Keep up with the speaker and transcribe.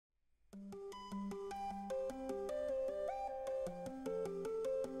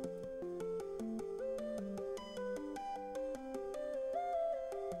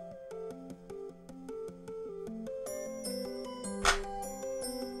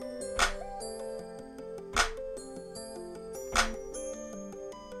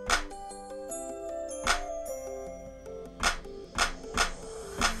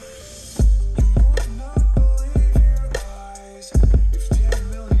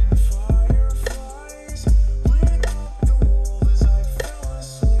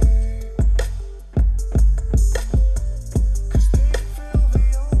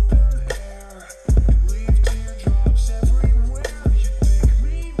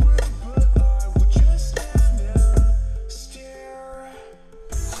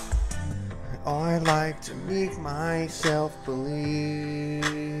myself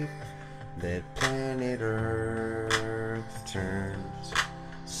believe that planet Earth turns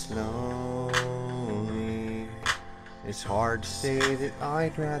slowly. It's hard to say that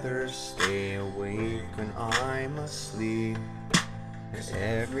I'd rather stay awake when I'm asleep, as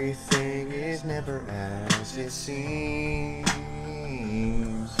everything is never as it seems.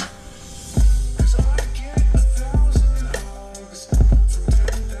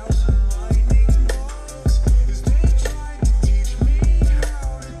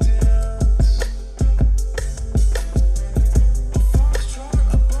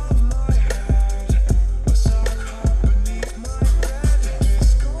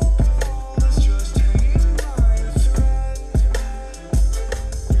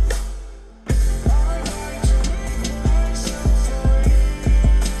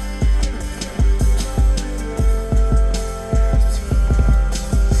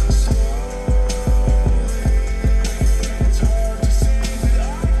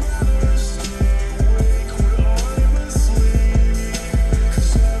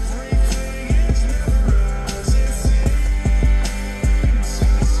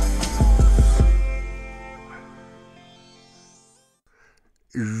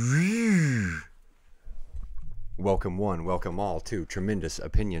 Welcome one, welcome all to Tremendous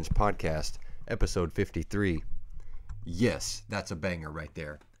Opinions Podcast, episode 53. Yes, that's a banger right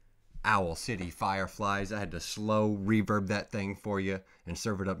there. Owl City Fireflies. I had to slow reverb that thing for you and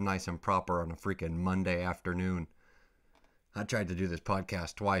serve it up nice and proper on a freaking Monday afternoon. I tried to do this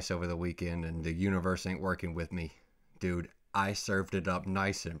podcast twice over the weekend and the universe ain't working with me. Dude, I served it up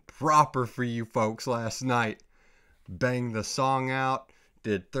nice and proper for you folks last night. Banged the song out,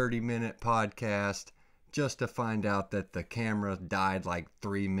 did 30-minute podcast, just to find out that the camera died like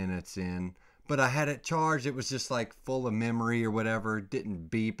 3 minutes in. But I had it charged. It was just like full of memory or whatever. It didn't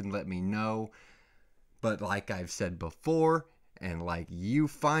beep and let me know. But like I've said before, and like you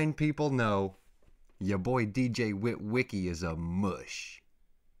fine people know, your boy DJ Witwicky is a mush.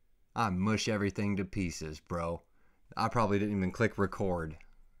 I mush everything to pieces, bro. I probably didn't even click record.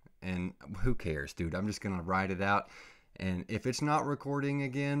 And who cares, dude? I'm just going to ride it out. And if it's not recording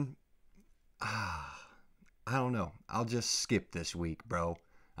again, I don't know. I'll just skip this week, bro.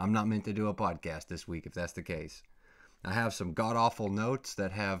 I'm not meant to do a podcast this week if that's the case. I have some god-awful notes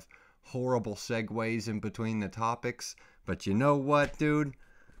that have horrible segues in between the topics. But you know what, dude?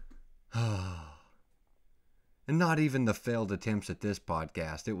 And not even the failed attempts at this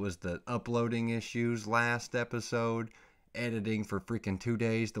podcast. It was the uploading issues last episode. Editing for freaking 2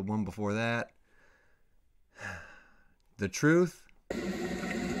 days. The one before that. The truth?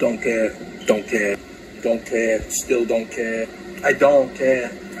 Don't care. Don't care. Don't care. Still don't care. I don't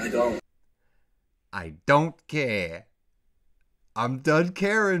care. I don't care. I'm done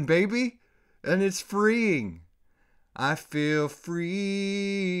caring, baby. And it's freeing. I feel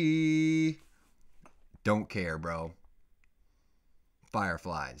free. Don't care, bro.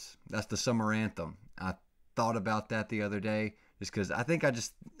 Fireflies. That's the summer anthem. I thought about that the other day just because I think I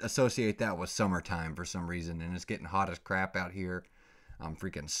just associate that with summertime for some reason. And it's getting hot as crap out here. I'm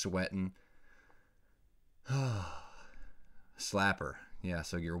freaking sweating. Slapper. Yeah,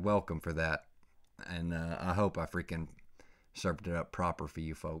 so you're welcome for that. And I hope I freaking served it up proper for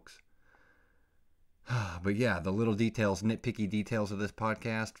you folks. But yeah, the little details, nitpicky details of this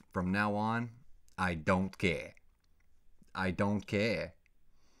podcast, from now on, I don't care. I don't care.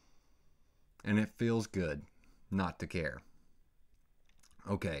 And it feels good not to care.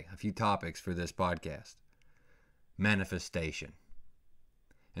 Okay, a few topics for this podcast. Manifestation.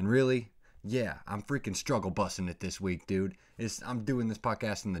 And really, yeah, I'm freaking struggle busting it this week, dude. I'm doing this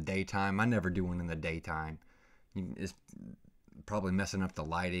podcast in the daytime. I never do one in the daytime. It's probably messing up the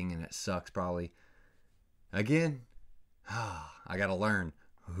lighting, and it sucks probably. Again, I gotta learn.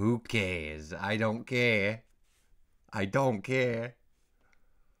 Who cares? I don't care. I don't care.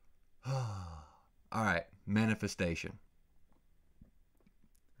 Alright, manifestation.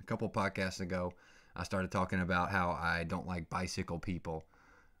 A couple podcasts ago, I started talking about how I don't like bicycle people.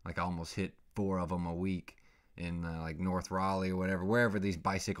 Like I almost hit 4 of them a week in like North Raleigh or whatever, wherever these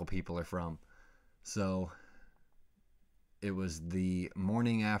bicycle people are from. So it was the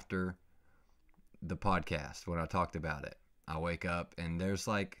morning after the podcast when I talked about it. I wake up and there's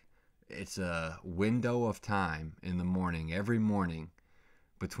like, it's a window of time in the morning, every morning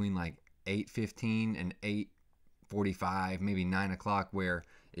between like 8:15 and 8:45, maybe 9 o'clock, where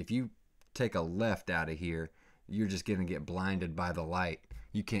if you take a left out of here, you're just going to get blinded by the light.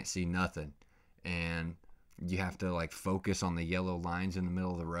 You can't see nothing. And you have to like focus on the yellow lines in the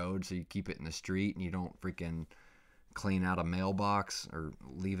middle of the road so you keep it in the street and you don't freaking clean out a mailbox or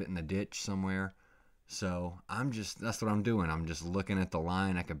leave it in the ditch somewhere. So that's what I'm doing. I'm just looking at the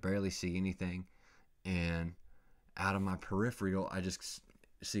line. I could barely see anything. And out of my peripheral, I just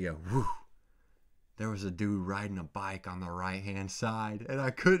see a whoo. There was a dude riding a bike on the right-hand side, and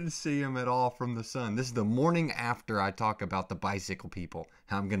I couldn't see him at all from the sun. This is the morning after I talk about the bicycle people,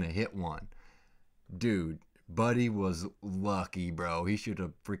 how I'm going to hit one. Dude, Buddy was lucky, bro. He should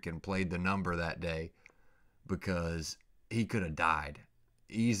have freaking played the number that day because he could have died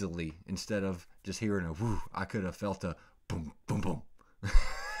easily. Instead of just hearing a whoo, I could have felt a boom, boom, boom.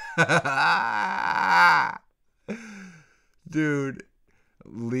 Dude,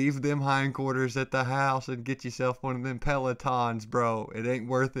 leave them hindquarters at the house and get yourself one of them Pelotons, bro. It ain't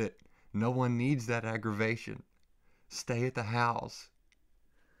worth it. No one needs that aggravation. Stay at the house.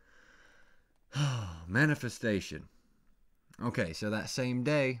 Manifestation. Okay, so that same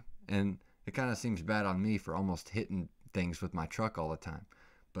day, and it kind of seems bad on me for almost hitting things with my truck all the time,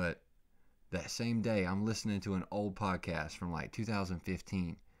 but that same day, I'm listening to an old podcast from like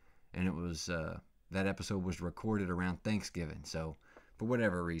 2015, and it was, that episode was recorded around Thanksgiving, so for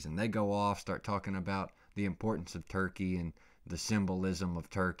whatever reason, they go off, start talking about the importance of turkey and the symbolism of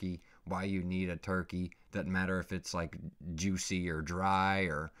turkey, why you need a turkey. Doesn't matter if it's like juicy or dry,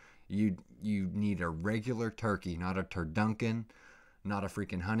 or you need a regular turkey, not a turduncan, not a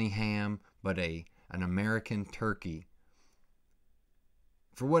freaking honey ham, but an American turkey.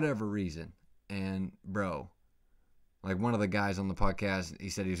 For whatever reason. And bro, like one of the guys on the podcast, he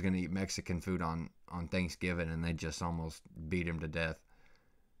said he was going to eat Mexican food on Thanksgiving, and they just almost beat him to death.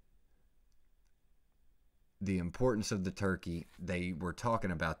 The importance of the turkey, they were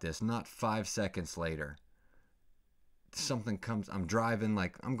talking about this, not 5 seconds later. Something comes, I'm driving,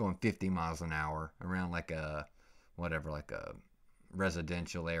 like, I'm going 50 miles an hour around like a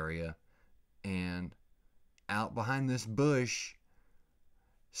residential area. And out behind this bush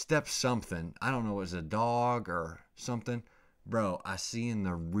steps something. I don't know, it was a dog or something. Bro, I see in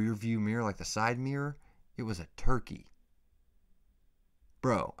the rear view mirror, like the side mirror, it was a turkey.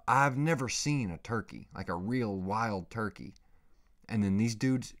 Bro, I've never seen a turkey, like a real wild turkey. And then these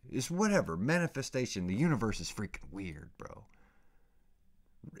dudes, it's whatever, manifestation. The universe is freaking weird, bro.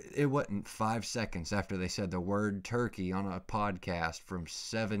 It wasn't 5 seconds after they said the word turkey on a podcast from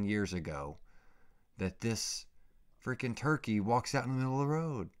 7 years ago that this freaking turkey walks out in the middle of the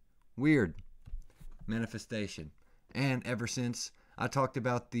road. Weird. Manifestation. And ever since I talked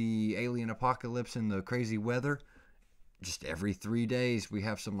about the alien apocalypse and the crazy weather, just every 3 days we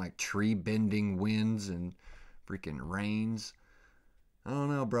have some like tree bending winds and freaking rains. I don't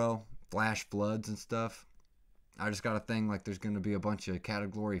know, bro. Flash floods and stuff. I just got a thing like there's going to be a bunch of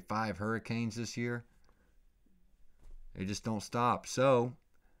Category 5 hurricanes this year. They just don't stop. So,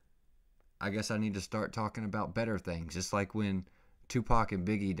 I guess I need to start talking about better things. Just like when Tupac and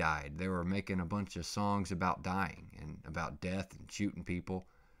Biggie died. They were making a bunch of songs about dying and about death and shooting people.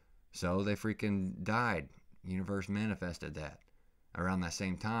 So, they freaking died. Universe manifested that. Around that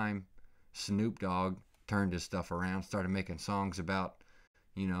same time, Snoop Dogg turned his stuff around, started making songs about,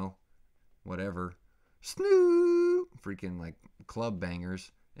 you know, whatever. Snoop! Freaking like club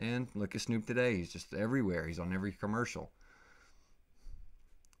bangers. And look at Snoop today. He's just everywhere. He's on every commercial.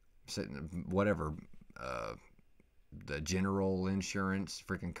 Whatever. The General Insurance,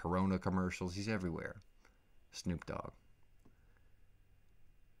 freaking Corona commercials. He's everywhere. Snoop Dogg.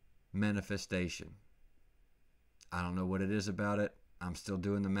 Manifestation. I don't know what it is about it. I'm still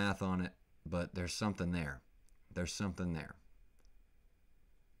doing the math on it. But there's something there. There's something there.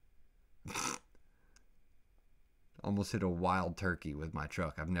 Almost hit a wild turkey with my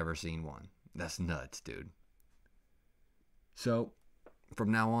truck. I've never seen one. That's nuts, dude. So,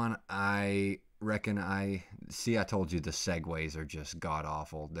 from now on, I reckon I told you the segues are just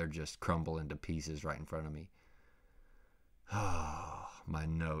god-awful. They're just crumbling to pieces right in front of me. Oh, my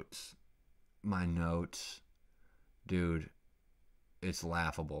notes. My notes. Dude, it's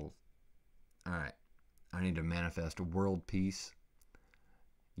laughable. Alright, I need to manifest world peace,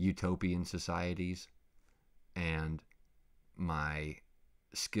 utopian societies, and my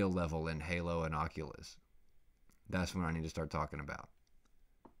skill level in Halo and Oculus. That's what I need to start talking about.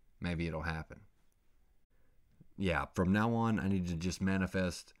 Maybe it'll happen. Yeah, from now on, I need to just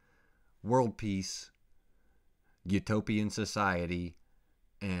manifest world peace, utopian society,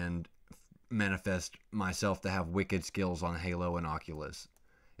 and manifest myself to have wicked skills on Halo and Oculus.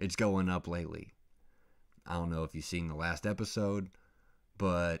 It's going up lately. I don't know if you've seen the last episode,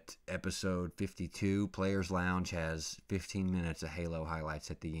 but episode 52, Players Lounge, has 15 minutes of Halo highlights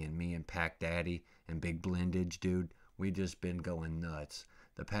at the end. Me and Pac Daddy and Big Blendage, dude, we just been going nuts.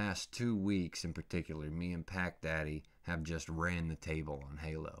 The past 2 weeks in particular, me and Pac Daddy have just ran the table on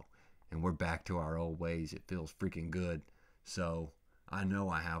Halo. and we're back to our old ways. It feels freaking good. So I know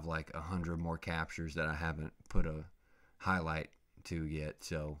I have like 100 more captures that I haven't put a highlight to yet.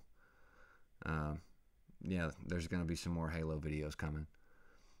 So yeah, there's going to be some more Halo videos coming.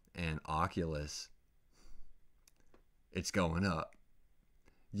 And Oculus, it's going up.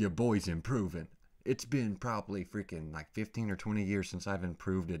 Your boy's improving. It's been probably freaking like 15 or 20 years since I've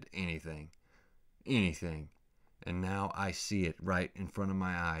improved at anything. Anything. And now I see it right in front of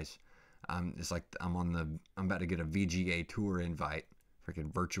my eyes. It's like I'm about to get a VGA tour invite.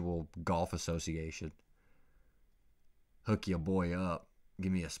 Freaking Virtual Golf Association. Hook your boy up.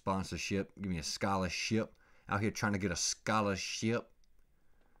 Give me a sponsorship. Give me a scholarship. Out here trying to get a scholarship.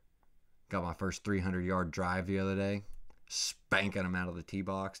 Got my first 300-yard drive the other day. Spanking him out of the tee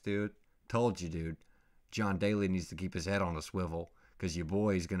box, dude. Told you, dude. John Daly needs to keep his head on a swivel. Because your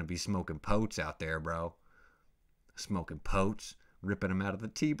boy's going to be smoking potes out there, bro. Smoking potes. Ripping him out of the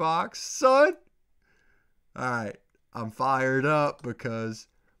tee box, son. Alright. I'm fired up because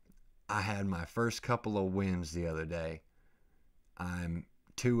I had my first couple of wins the other day. I'm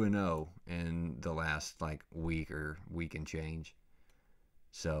 2-0 in the last like week and change.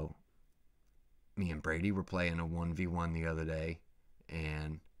 So me and Brady were playing a 1v1 the other day,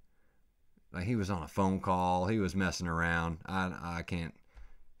 and like he was on a phone call. He was messing around. I can't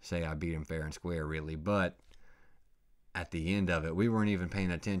say I beat him fair and square really, but at the end of it, we weren't even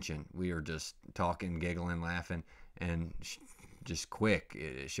paying attention. We were just talking, giggling, laughing, and just quick.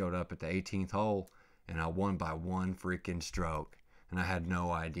 It showed up at the 18th hole, and I won by one freaking stroke. And I had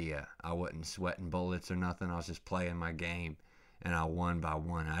no idea. I wasn't sweating bullets or nothing. I was just playing my game, and I won by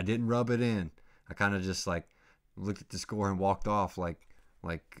one. I didn't rub it in. I kind of just like looked at the score and walked off like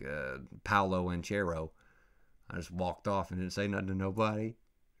Paolo and Chero. I just walked off and didn't say nothing to nobody.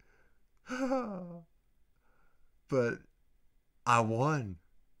 But I won.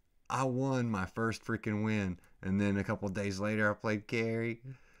 I won my first freaking win. And then a couple of days later, I played Gary.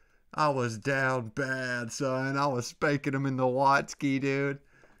 I was down bad, son. I was spanking him in the Watsky, dude.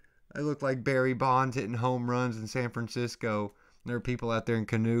 I looked like Barry Bonds hitting home runs in San Francisco. There were people out there in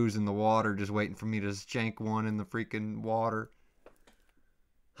canoes in the water just waiting for me to shank one in the freaking water.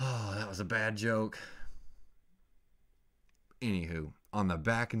 Oh, that was a bad joke. Anywho, on the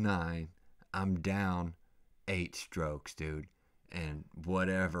back nine, I'm down 8 strokes, dude. And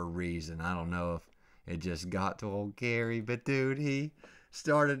whatever reason, I don't know if it just got to old Gary, but dude, he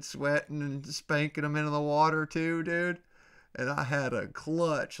started sweating and spanking him into the water too, dude. And I had a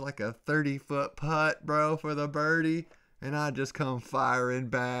clutch, like a 30-foot putt, bro, for the birdie. And I just come firing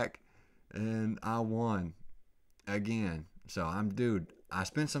back. And I won. Again. So I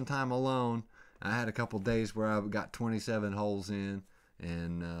spent some time alone. I had a couple days where I got 27 holes in.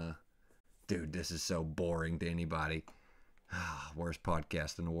 And, dude, this is so boring to anybody. Worst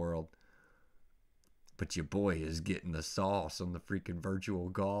podcast in the world. But your boy is getting the sauce on the freaking virtual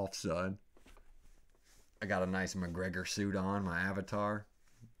golf, son. I got a nice McGregor suit on, my avatar.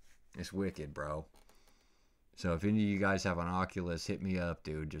 It's wicked, bro. So if any of you guys have an Oculus, hit me up,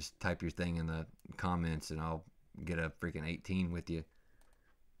 dude. Just type your thing in the comments and I'll get a freaking 18 with you.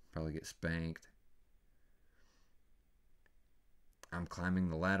 Probably get spanked. I'm climbing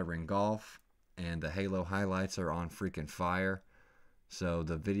the ladder in golf, and the Halo highlights are on freaking fire. So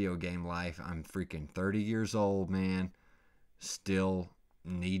the video game life, I'm freaking 30 years old, man. Still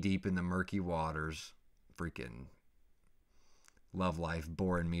knee deep in the murky waters. Freaking love life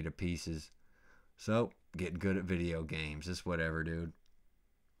boring me to pieces. So, getting good at video games. It's whatever, dude.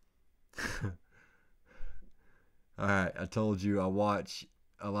 Alright, I told you I watch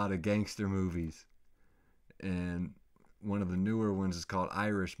a lot of gangster movies. And one of the newer ones is called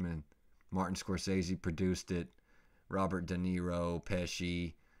Irishman. Martin Scorsese produced it. Robert De Niro,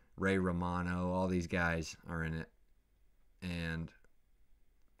 Pesci, Ray Romano, all these guys are in it. And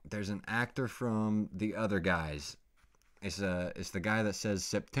there's an actor from The Other Guys. It's the guy that says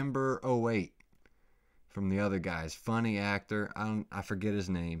September '08 from The Other Guys. Funny actor. I forget his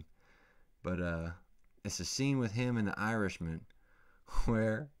name. But it's a scene with him in The Irishman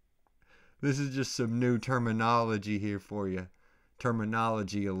where this is just some new terminology here for you.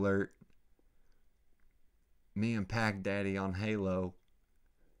 Terminology alert. Me and Pac Daddy on Halo,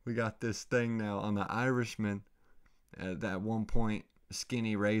 we got this thing now on The Irishman. At one point,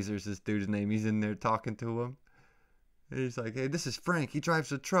 Skinny Razor's this dude's name. He's in there talking to him. And he's like, hey, this is Frank. He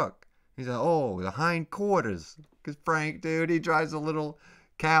drives a truck. He's like, oh, the hindquarters. Because Frank, dude, he drives the little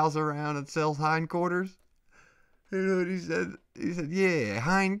cows around and sells hindquarters. You know what he said? He said, yeah,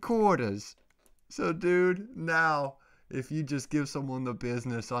 hindquarters. So, dude, now, if you just give someone the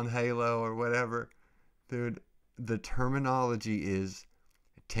business on Halo or whatever, dude, the terminology is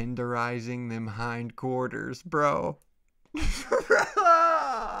tenderizing them hindquarters, bro.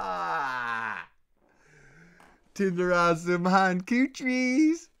 Tenderize them hind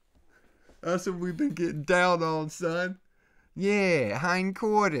coochies. That's what we've been getting down on, son. Yeah,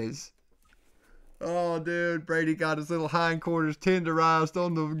 hindquarters. Oh, dude, Brady got his little hindquarters tenderized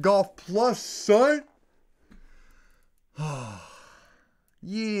on the Golf Plus, son. Oh,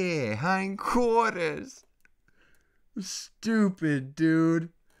 yeah, hindquarters. Stupid, dude.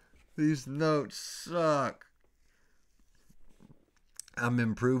 These notes suck. I'm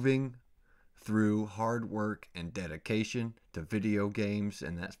improving through hard work and dedication to video games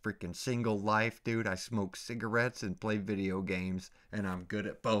and that freaking single life, dude. I smoke cigarettes and play video games, and I'm good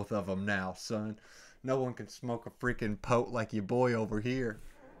at both of them now, son. No one can smoke a freaking pote like your boy over here.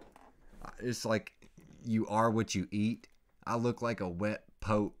 It's like you are what you eat. I look like a wet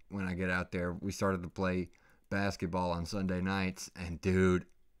pote when I get out there. We started to play basketball on Sunday nights, and dude,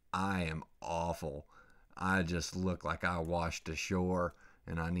 I am awful. I just look like I washed ashore,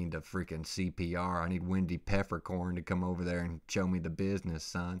 and I need to freaking CPR. I need Wendy Peppercorn to come over there and show me the business,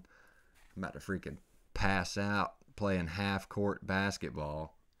 son. I'm about to freaking pass out playing half-court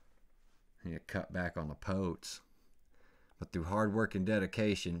basketball. And you cut back on the potes. But through hard work and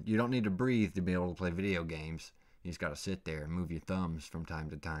dedication, you don't need to breathe to be able to play video games. You just got to sit there and move your thumbs from time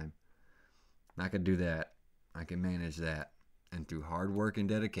to time. I can do that. I can manage that. And through hard work and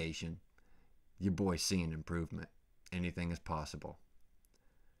dedication, your boy's seeing improvement. Anything is possible.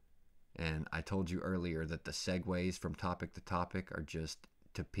 And I told you earlier that the segues from topic to topic are just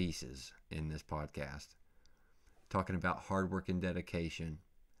to pieces in this podcast. Talking about hard work and dedication,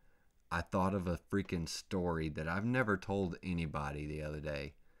 I thought of a freaking story that I've never told anybody the other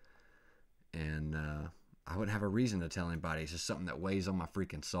day. And I wouldn't have a reason to tell anybody. It's just something that weighs on my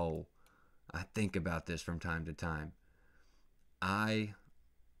freaking soul. I think about this from time to time. I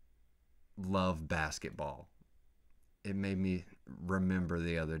love basketball. It made me remember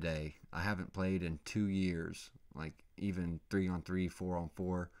the other day. I haven't played in 2 years, like even 3-on-3,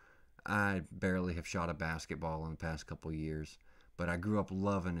 4-on-4. I barely have shot a basketball in the past couple years, but I grew up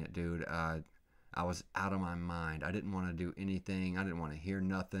loving it, dude. I was out of my mind. I didn't want to do anything. I didn't want to hear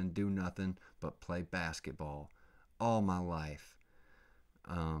nothing, do nothing, but play basketball all my life.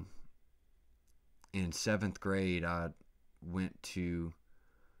 In 7th grade, I went to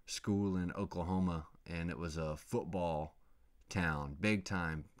school in Oklahoma, and it was a football town, big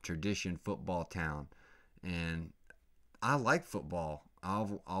time tradition football town. And I like football.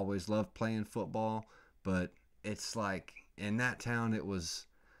 I've always loved playing football, but it's like in that town it was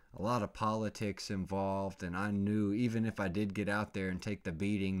a lot of politics involved, and I knew even if I did get out there and take the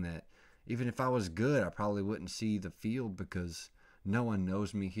beating, that even if I was good, I probably wouldn't see the field because no one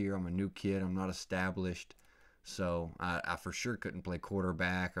knows me here. I'm a new kid. I'm not established. So I for sure couldn't play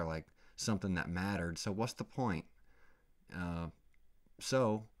quarterback or like something that mattered. So what's the point?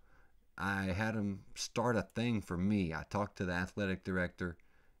 So I had him start a thing for me. I talked to the athletic director,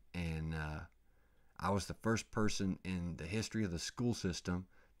 and I was the first person in the history of the school system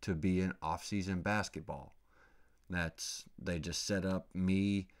to be in off-season basketball. They just set up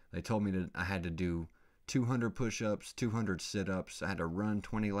me. They told me that I had to do 200 push-ups, 200 sit-ups. I had to run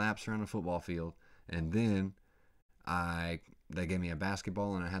 20 laps around the football field, and then they gave me a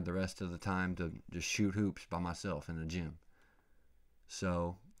basketball, and I had the rest of the time to just shoot hoops by myself in the gym.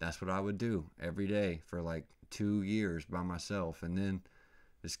 So that's what I would do every day for like 2 years by myself. And then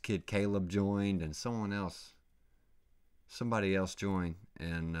this kid Caleb joined, and somebody else joined,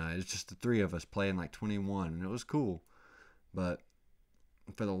 and it's just the three of us playing like 21, and it was cool. But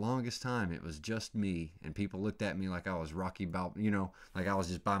for the longest time, it was just me, and people looked at me like I was Rocky Balboa, like I was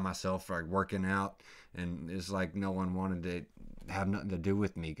just by myself, like working out, and it's like no one wanted to have nothing to do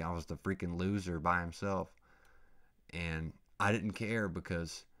with me. I was the freaking loser by himself, and I didn't care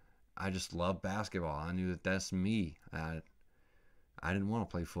because I just love basketball. I knew that that's me. I didn't want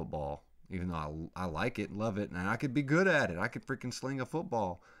to play football, even though I like it, love it, and I could be good at it. I could freaking sling a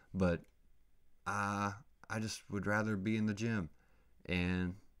football, but I just would rather be in the gym.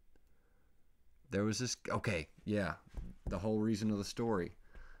 And there was this, the whole reason of the story.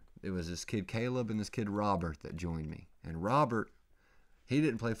 It was this kid Caleb and this kid Robert that joined me. And Robert, he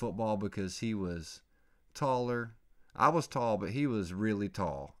didn't play football because he was taller. I was tall, but he was really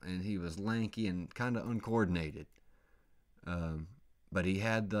tall, and he was lanky and kind of uncoordinated. But he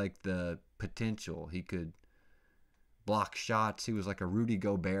had like the potential. He could block shots. He was like a Rudy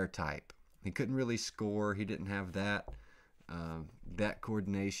Gobert type. He couldn't really score. He didn't have that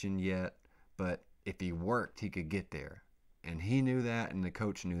coordination yet, but if he worked, he could get there. And he knew that, and the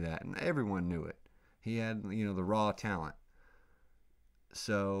coach knew that, and everyone knew it. He had, the raw talent.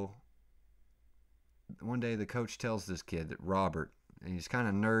 So one day the coach tells this kid that Robert, and he's kind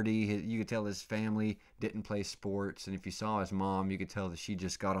of nerdy. You could tell his family didn't play sports, and if you saw his mom, you could tell that she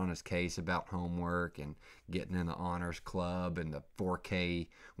just got on his case about homework and getting in the honors club and the 4K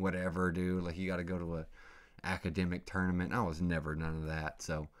whatever, dude. Like, you got to go to a academic tournament. I was never none of that.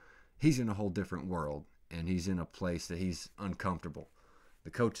 So he's in a whole different world, and he's in a place that he's uncomfortable.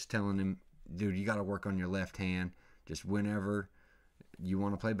 The coach is telling him, dude, you got to work on your left hand. Just whenever you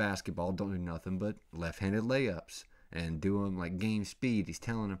want to play basketball, don't do nothing but left-handed layups and do them like game speed. He's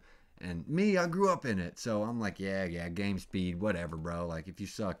telling him. And me, I grew up in it. So I'm like, yeah, game speed, whatever, bro. Like, if you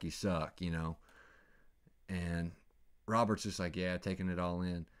suck, you suck, you know. And Robert's just like, yeah, taking it all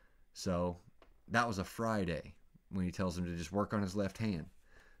in. So that was a Friday when he tells him to just work on his left hand.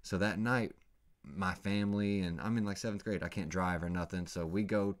 So that night, my family, and I'm in like 7th grade. I can't drive or nothing. So we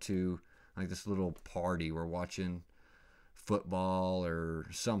go to like this little party. We're watching football or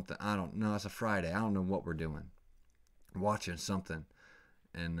something. I don't know. It's a Friday. I don't know what we're doing. Watching something.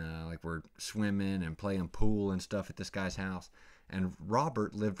 And like we're swimming and playing pool and stuff at this guy's house. And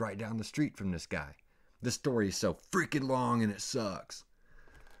Robert lived right down the street from this guy. This story is so freaking long and it sucks.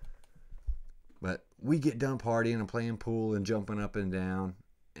 But we get done partying and playing pool and jumping up and down.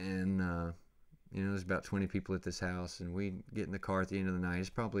 And, there's about 20 people at this house. And we get in the car at the end of the night. It's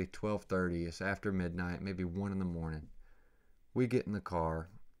probably 12:30. It's after midnight, maybe 1 in the morning. We get in the car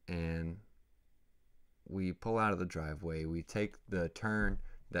and we pull out of the driveway. We take the turn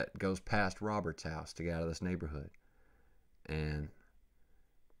that goes past Robert's house to get out of this neighborhood. And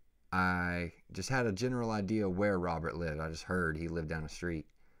I just had a general idea where Robert lived. I just heard he lived down the street.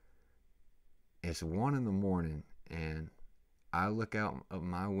 It's 1 in the morning, and I look out of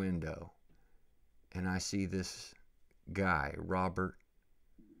my window, and I see this guy, Robert,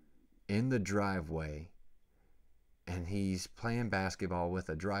 in the driveway, and he's playing basketball with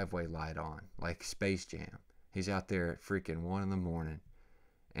a driveway light on, like Space Jam. He's out there at freaking 1 in the morning,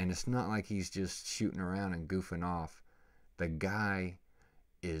 and it's not like he's just shooting around and goofing off. The guy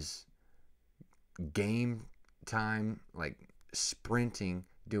is game time, like sprinting,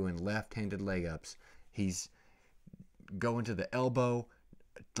 doing left-handed layups. He's going to the elbow,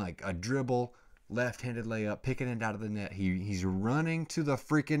 like a dribble, left-handed layup, picking it out of the net. He's running to the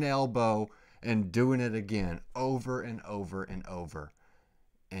freaking elbow and doing it again over and over and over.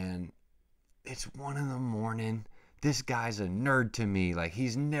 And it's 1 in the morning. This guy's a nerd to me. Like,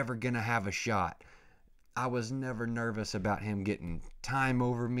 he's never going to have a shot. I was never nervous about him getting time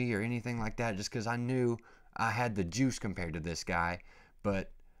over me or anything like that, just because I knew I had the juice compared to this guy.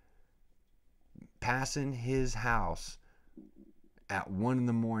 But passing his house at 1 in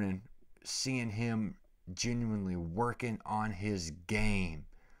the morning, seeing him genuinely working on his game,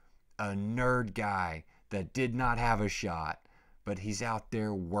 a nerd guy that did not have a shot, but he's out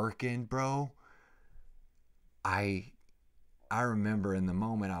there working, bro. I remember in the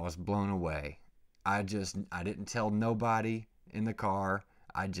moment I was blown away. I didn't tell nobody in the car.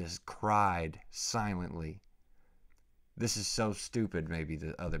 I just cried silently. This is so stupid maybe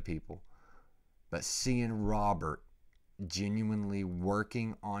to other people. But seeing Robert genuinely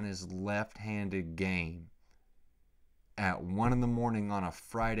working on his left-handed game at 1 in the morning on a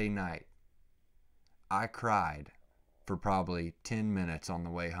Friday night, I cried for probably 10 minutes on the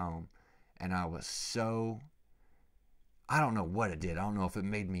way home. And I was so... I don't know what it did. I don't know if it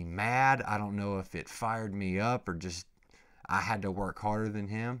made me mad. I don't know if it fired me up or just I had to work harder than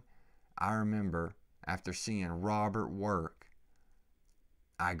him. I remember after seeing Robert work,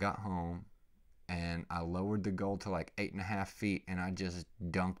 I got home and I lowered the goal to like 8.5 feet and I just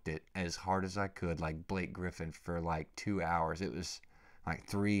dunked it as hard as I could, like Blake Griffin, for like 2 hours. It was like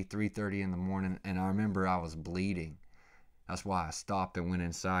 3:30 in the morning, and I remember I was bleeding. That's why I stopped and went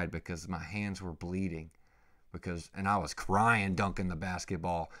inside, because my hands were bleeding. And I was crying dunking the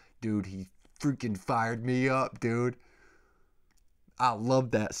basketball. Dude, he freaking fired me up, dude. I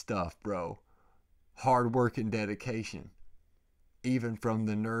love that stuff, bro. Hard work and dedication. Even from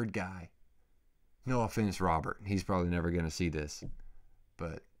the nerd guy. No offense, Robert. He's probably never going to see this.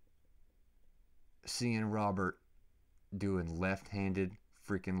 But seeing Robert doing left-handed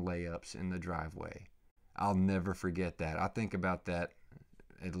freaking layups in the driveway, I'll never forget that. I think about that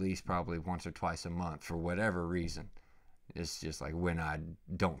at least probably once or twice a month for whatever reason. It's just like when I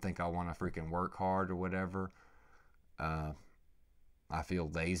don't think I want to freaking work hard or whatever. I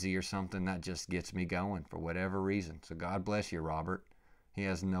feel lazy or something. That just gets me going for whatever reason. So God bless you, Robert. He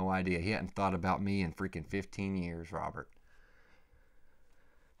has no idea. He hadn't thought about me in freaking 15 years, Robert.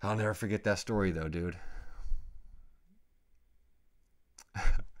 I'll never forget that story though, dude.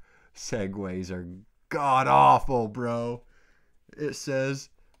 Segways are god awful, bro. It says,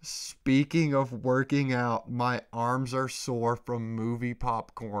 speaking of working out, my arms are sore from movie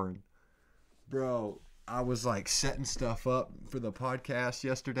popcorn. Bro, I was like setting stuff up for the podcast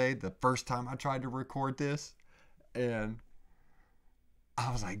yesterday, the first time I tried to record this. And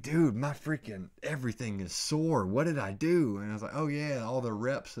I was like, dude, my freaking everything is sore. What did I do? And I was like, oh yeah, all the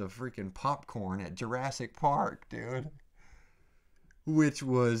reps of freaking popcorn at Jurassic Park, dude. Which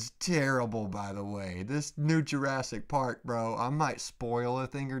was terrible, by the way. This new Jurassic Park, bro, I might spoil a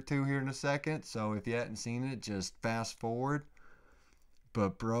thing or two here in a second. So if you hadn't seen it, just fast forward.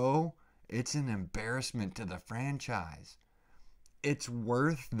 But, bro, it's an embarrassment to the franchise. It's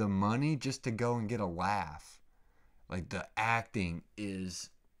worth the money just to go and get a laugh. Like, the acting is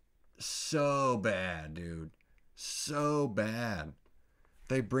so bad, dude. So bad.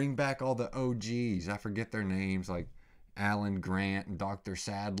 They bring back all the OGs. I forget their names, like Alan Grant and Dr.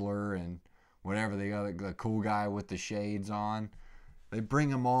 Sadler and whatever the cool guy with the shades on. They bring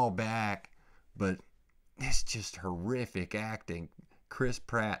them all back, but it's just horrific acting. Chris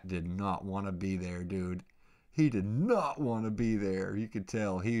Pratt did not want to be there, dude. He did not want to be there. You could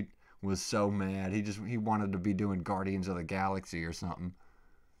tell he was so mad. He wanted to be doing Guardians of the Galaxy or something.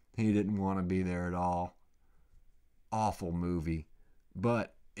 He didn't want to be there at all. Awful movie.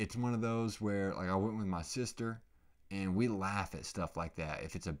 But it's one of those where, like, I went with my sister and we laugh at stuff like that.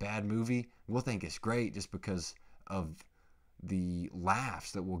 If it's a bad movie, we'll think it's great just because of the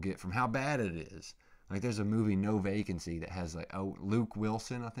laughs that we'll get from how bad it is. Like, there's a movie, No Vacancy, that has, like, Luke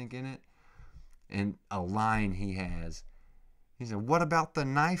Wilson, I think, in it. And a line he said, what about the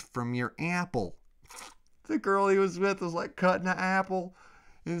knife from your apple? The girl he was with was, like, cutting an apple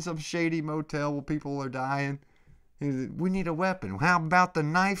in some shady motel where people are dying. He said, we need a weapon. How about the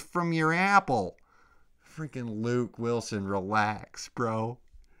knife from your apple? Freaking Luke Wilson, relax, bro.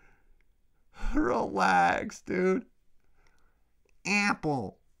 Relax, dude.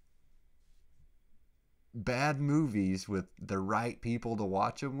 Apple. Bad movies with the right people to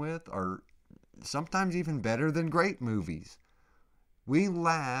watch them with are sometimes even better than great movies. We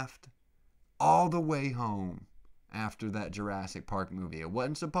laughed all the way home after that Jurassic Park movie. It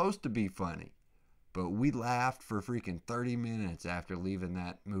wasn't supposed to be funny, but we laughed for freaking 30 minutes after leaving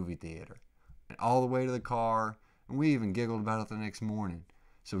that movie theater. And all the way to the car, and we even giggled about it the next morning.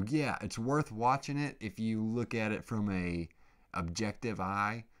 So yeah, it's worth watching it if you look at it from a objective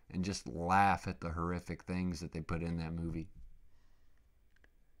eye and just laugh at the horrific things that they put in that movie.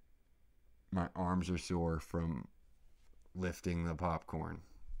 My arms are sore from lifting the popcorn.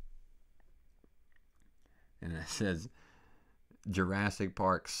 And it says Jurassic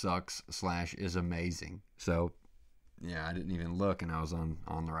Park sucks / is amazing. So yeah, I didn't even look and I was on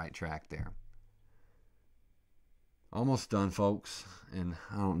the right track there. Almost done, folks. And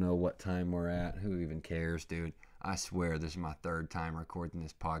I don't know what time we're at. Who even cares, dude? I swear this is my third time recording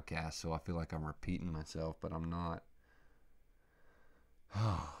this podcast, so I feel like I'm repeating myself, but I'm not.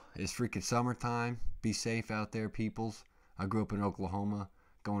 It's freaking summertime. Be safe out there, peoples. I grew up in Oklahoma,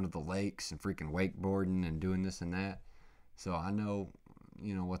 going to the lakes and freaking wakeboarding and doing this and that. So I know,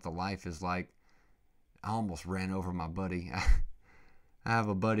 what the life is like. I almost ran over my buddy. I have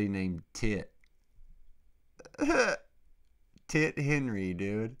a buddy named Tit. Tit Henry,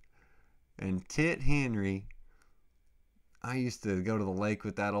 dude. And Tit Henry, I used to go to the lake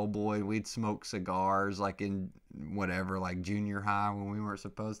with that old boy. We'd smoke cigars like in whatever, like junior high when we weren't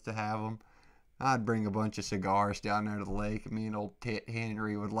supposed to have them. I'd bring a bunch of cigars down there to the lake, and me and old Tit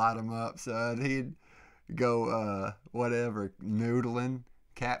Henry would light them up, son. He'd go, noodling,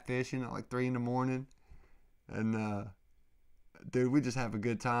 catfishing at like 3 in the morning. And, dude, we just have a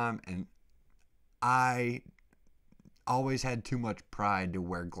good time. And I always had too much pride to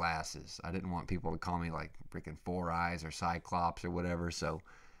wear glasses. I didn't want people to call me like freaking Four Eyes or Cyclops or whatever. So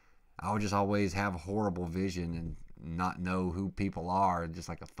I would just always have horrible vision and not know who people are, just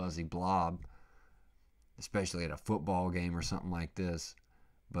like a fuzzy blob, especially at a football game or something like this.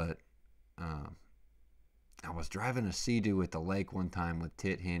 But I was driving a Sea-Doo at the lake one time with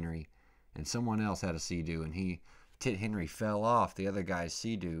Tit Henry, and someone else had a Sea-Doo, and Tit Henry fell off the other guy's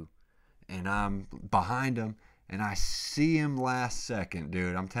Sea-Doo, and I'm behind him, and I see him last second,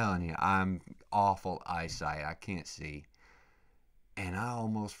 dude. I'm telling you, I'm awful eyesight. I can't see. And I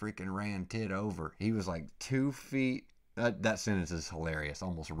almost freaking ran Tit over. He was like 2 feet. That sentence is hilarious.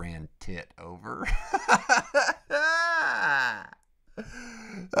 Almost ran Tit over.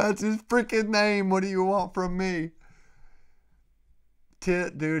 That's his freaking name. What do you want from me?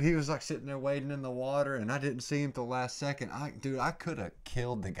 Tit, dude, he was like sitting there waiting in the water, and I didn't see him till last second. I could have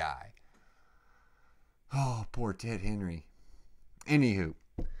killed the guy. Oh, poor Tit Henry. Anywho,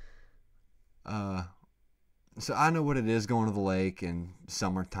 So I know what it is going to the lake in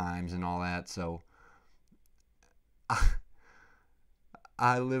summer times and all that. So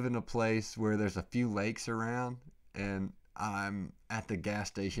I live in a place where there's a few lakes around, and I'm at the gas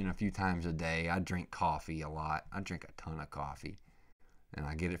station a few times a day. I drink coffee a lot. I drink a ton of coffee, and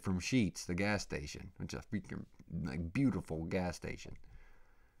I get it from Sheetz, the gas station, which is a freaking like beautiful gas station.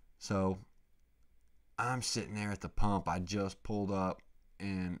 So I'm sitting there at the pump. I just pulled up,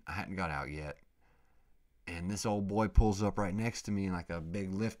 and I hadn't got out yet. And this old boy pulls up right next to me in like a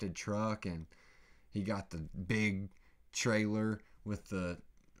big lifted truck, and he got the big trailer with the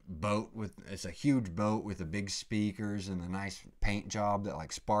boat with it's a huge boat with the big speakers and the nice paint job that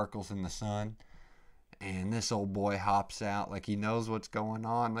like sparkles in the sun. And this old boy hops out like he knows what's going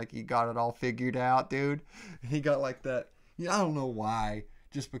on, like he got it all figured out, dude. He got like that. I don't know why,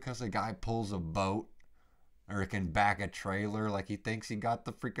 just because a guy pulls a boat or can back a trailer, like he thinks he got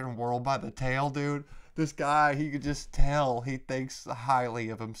the freaking world by the tail, dude. This guy, he could just tell he thinks highly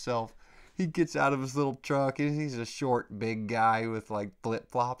of himself. He gets out of his little truck, and he's a short, big guy with like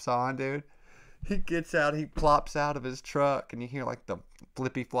flip-flops on, dude. He gets out, he plops out of his truck, and you hear like the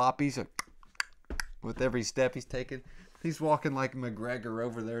flippy floppies with every step he's taking. He's walking like McGregor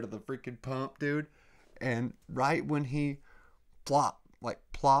over there to the freaking pump, dude. And right when he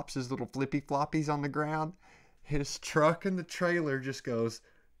plops his little flippy floppies on the ground, his truck and the trailer just goes,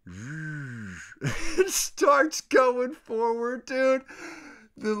 it starts going forward, dude.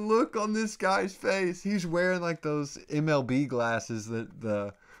 The look on this guy's face, he's wearing like those MLB glasses that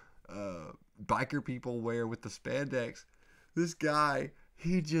the biker people wear with the spandex. This guy,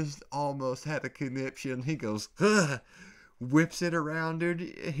 he just almost had a conniption. He goes, ugh, whips it around, dude.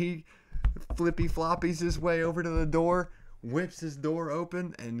 He flippy floppies his way over to the door, whips his door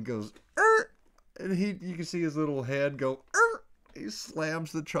open, and goes, and you can see his little head go, he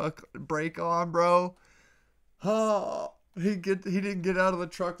slams the truck brake on, bro. Oh, he didn't get out of the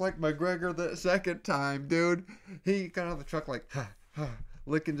truck like McGregor the second time, dude. He got out of the truck like,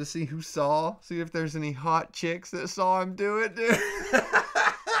 looking to see who saw, see if there's any hot chicks that saw him do it, dude.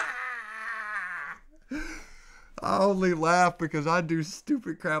 I only laugh because I do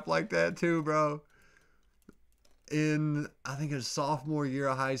stupid crap like that too, bro. I think it was sophomore year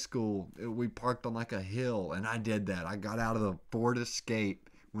of high school, we parked on like a hill, and I did that. I got out of the Ford Escape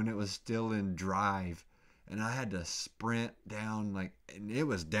when it was still in drive, and I had to sprint down, and it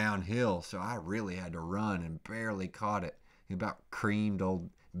was downhill, so I really had to run and barely caught it. It about creamed old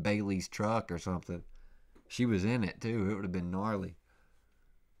Bailey's truck or something. She was in it too. It would have been gnarly.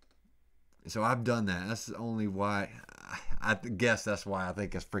 So I've done that. That's the only why. I guess that's why I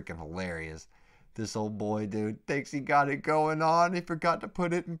think it's freaking hilarious. This old boy, dude, thinks he got it going on. He forgot to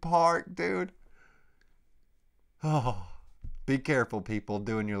put it in park, dude. Oh, be careful, people,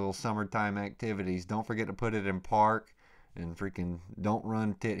 doing your little summertime activities. Don't forget to put it in park, and freaking don't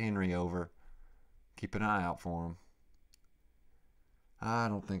run Tit Henry over. Keep an eye out for him. I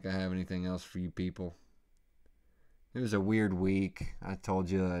don't think I have anything else for you people. It was a weird week. I told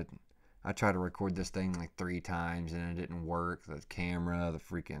you that I tried to record this thing like 3 times, and it didn't work. The camera, the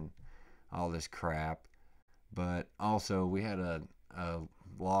freaking all this crap. But also we had a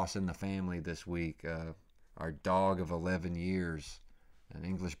loss in the family this week. Our dog of 11 years, an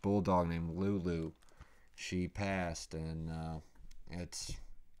English bulldog named Lulu, she passed, and it's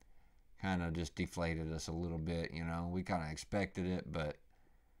kind of just deflated us a little bit. We kind of expected it, but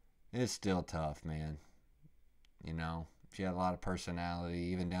it's still tough, man. She had a lot of personality,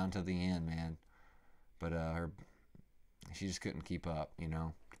 even down to the end, man. But she just couldn't keep up,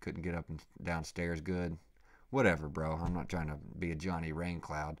 couldn't get up and downstairs good. Whatever, bro. I'm not trying to be a Johnny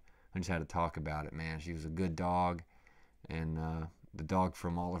Raincloud. I just had to talk about it, man. She was a good dog, and the dog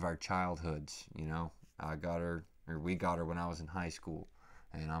from all of our childhoods. I got her, or we got her when I was in high school,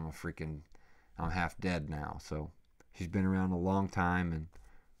 and I'm half dead now. So she's been around a long time and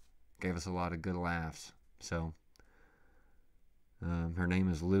gave us a lot of good laughs. So her name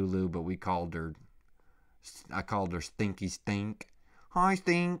is Lulu, but I called her Stinky Stink. Hi,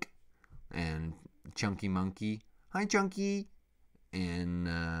 Stink. And Chunky Monkey. Hi, Chunky. And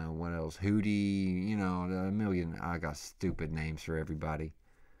what else? Hootie. A million. I got stupid names for everybody.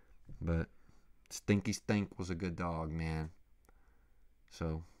 But Stinky Stink was a good dog, man.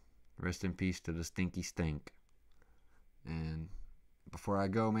 So rest in peace to the Stinky Stink. And before I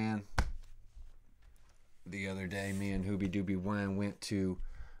go, man, the other day, me and Hoobie Doobie Wine went to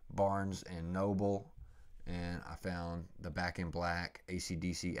Barnes and Noble, and I found the Back in Black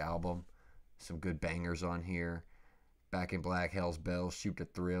AC/DC album. Some good bangers on here. Back in Black, Hell's Bells, Shoot to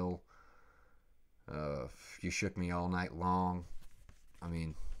Thrill. You Shook Me All Night Long. I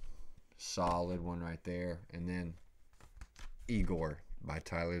mean, solid one right there. And then Igor by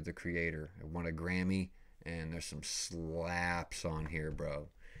Tyler the Creator. It won a Grammy, and there's some slaps on here, bro.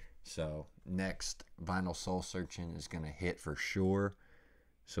 So next Vinyl Soul Searching is going to hit for sure.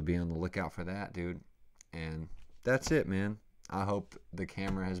 So be on the lookout for that, dude. And that's it, man. I hope the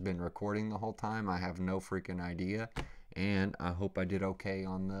camera has been recording the whole time. I have no freaking idea. And I hope I did okay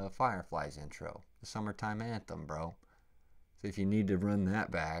on the Fireflies intro. The summertime anthem, bro. So if you need to run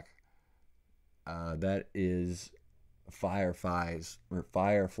that back, that is Fireflies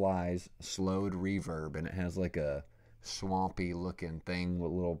slowed reverb. And it has like a swampy looking thing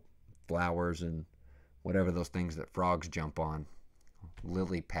with little flowers and whatever those things that frogs jump on.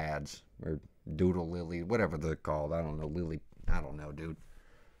 Lily pads or doodle lily, whatever they're called. I don't know. I don't know, dude.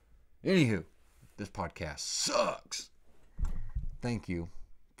 Anywho, this podcast sucks. Thank you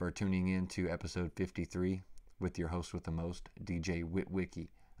for tuning in to episode 53 with your host with the most, DJ Witwicky.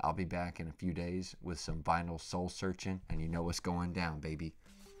 I'll be back in a few days with some vinyl soul searching, and you know what's going down, baby.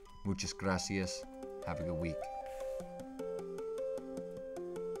 Muchas gracias. Have a good week.